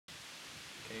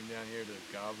Came down here to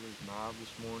Gobbler's Knob this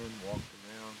morning, walked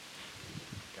around,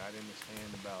 got in this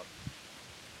hand about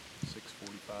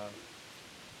 6:45,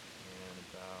 and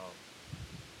about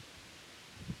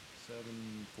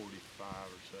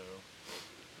 7:45 or so,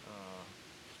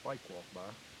 Spike walked by.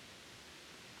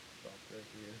 Stopped right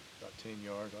here, about 10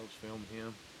 yards. I was filming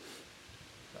him.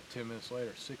 About 10 minutes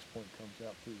later, 6 Point comes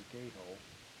out through the gate hole,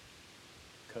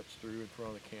 cuts through in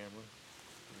front of the camera.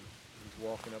 He's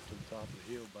walking up to the top of the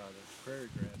hill by the prairie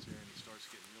grass here, and he starts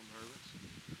getting real nervous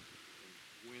and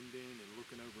winding and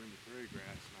looking over into prairie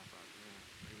grass, and I thought, yeah,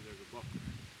 maybe there's a buck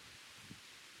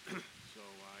there. So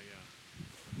I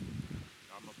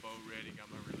got my bow ready,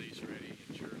 got my release ready,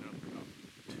 and sure enough, about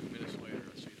 2 minutes later,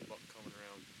 I see the buck coming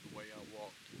around the way I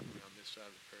walked, around this side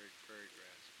of the prairie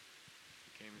grass.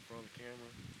 He came in front of the camera,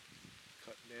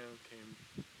 cut down, came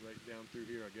right down through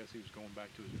here. I guess he was going back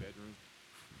to his bedroom.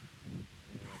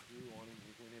 And I drew on him,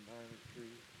 he went in behind the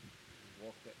tree, and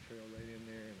walked that trail right in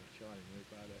there, and I shot him right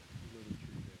by that little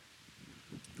tree there.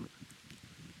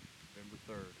 November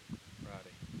 3rd,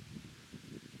 Friday.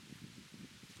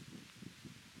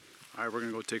 Alright, we're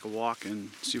going to go take a walk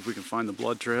and see if we can find the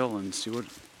blood trail and see what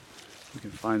we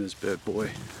can find this bad boy.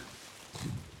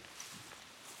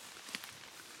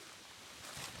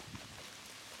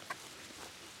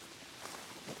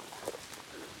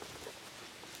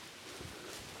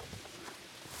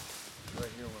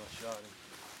 Right here when I shot him,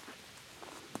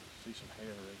 see some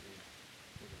hair right here.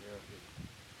 Look at there,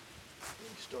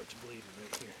 and he starts bleeding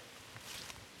right here.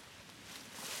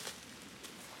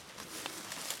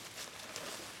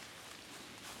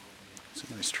 It's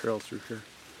a nice trail through here.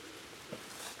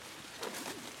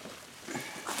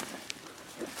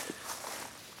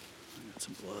 I got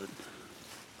some blood.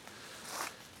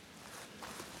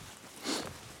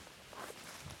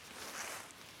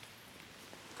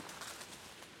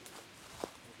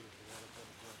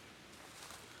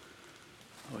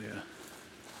 Oh yeah.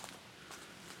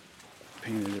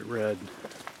 Painted it red.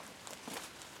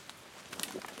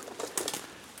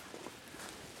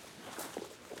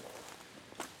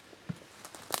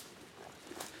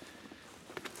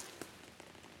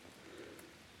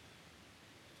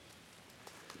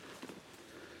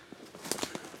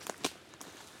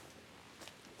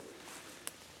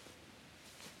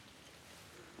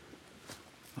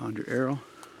 Found your arrow.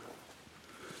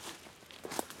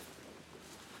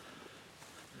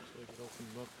 Looks like it opened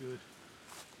him up good.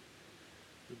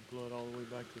 Good blood all the way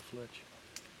back to the fletch.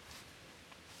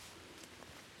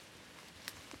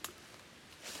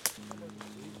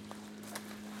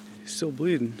 He's still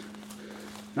bleeding.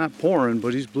 Not pouring,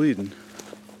 but he's bleeding.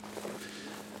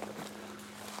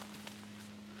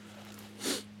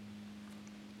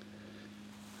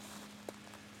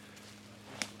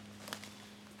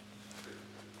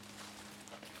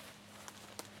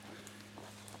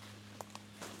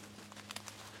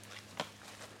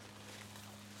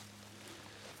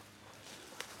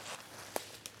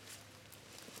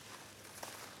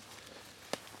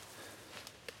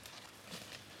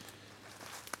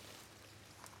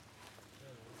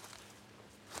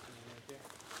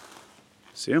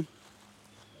 See him?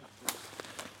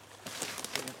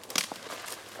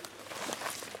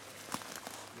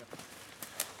 Yep.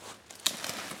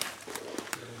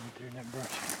 Right there in that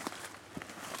brush.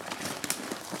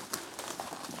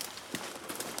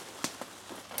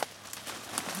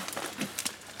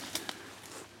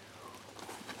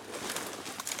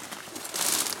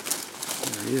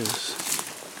 There he is.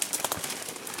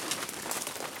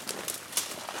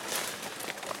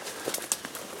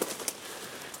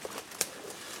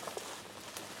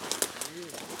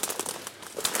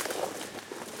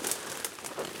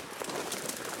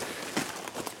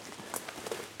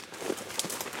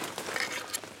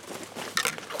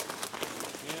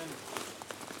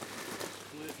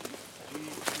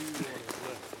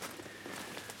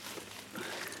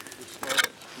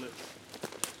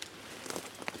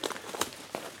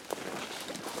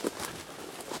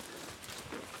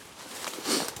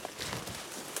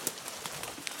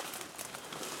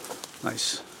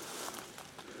 Nice.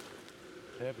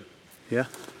 Heavy. Yeah,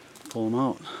 pull him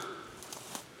out.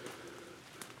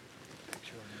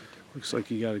 Looks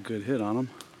like you got a good hit on him.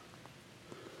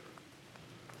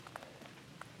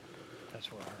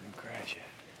 That's where I heard him crash at.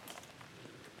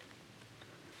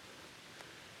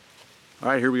 All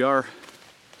right, here we are.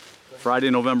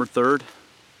 Friday, November 3rd,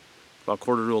 about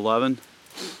 10:45.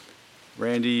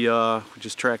 Randy, we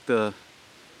just tracked at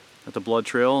the blood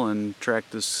trail and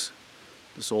tracked this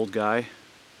old guy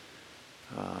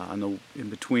in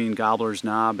between Gobbler's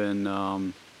Knob and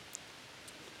on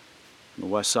the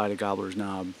west side of Gobbler's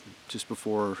Knob, just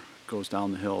before it goes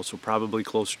down the hill. So probably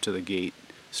closer to the gate,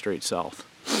 straight south.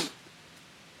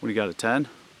 What do you got, a 10?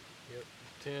 Yep,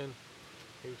 10.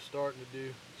 He was starting to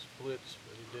do splits,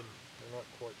 but he didn't. They're not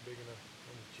quite big enough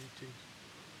on the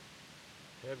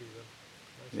GTs. Heavy though.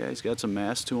 Nice Yeah, he's heavy. got some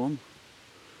mass to him.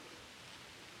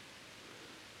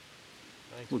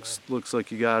 Thanks, Looks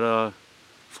like you got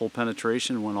full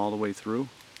penetration, went all the way through.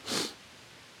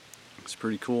 It's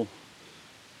pretty cool.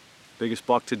 Biggest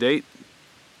buck to date?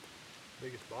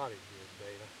 Biggest body here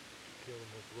today. I killed him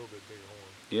with a little bit bigger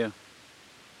horn. Yeah.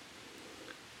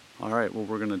 Alright, well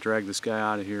we're going to drag this guy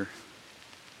out of here.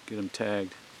 Get him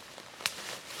tagged.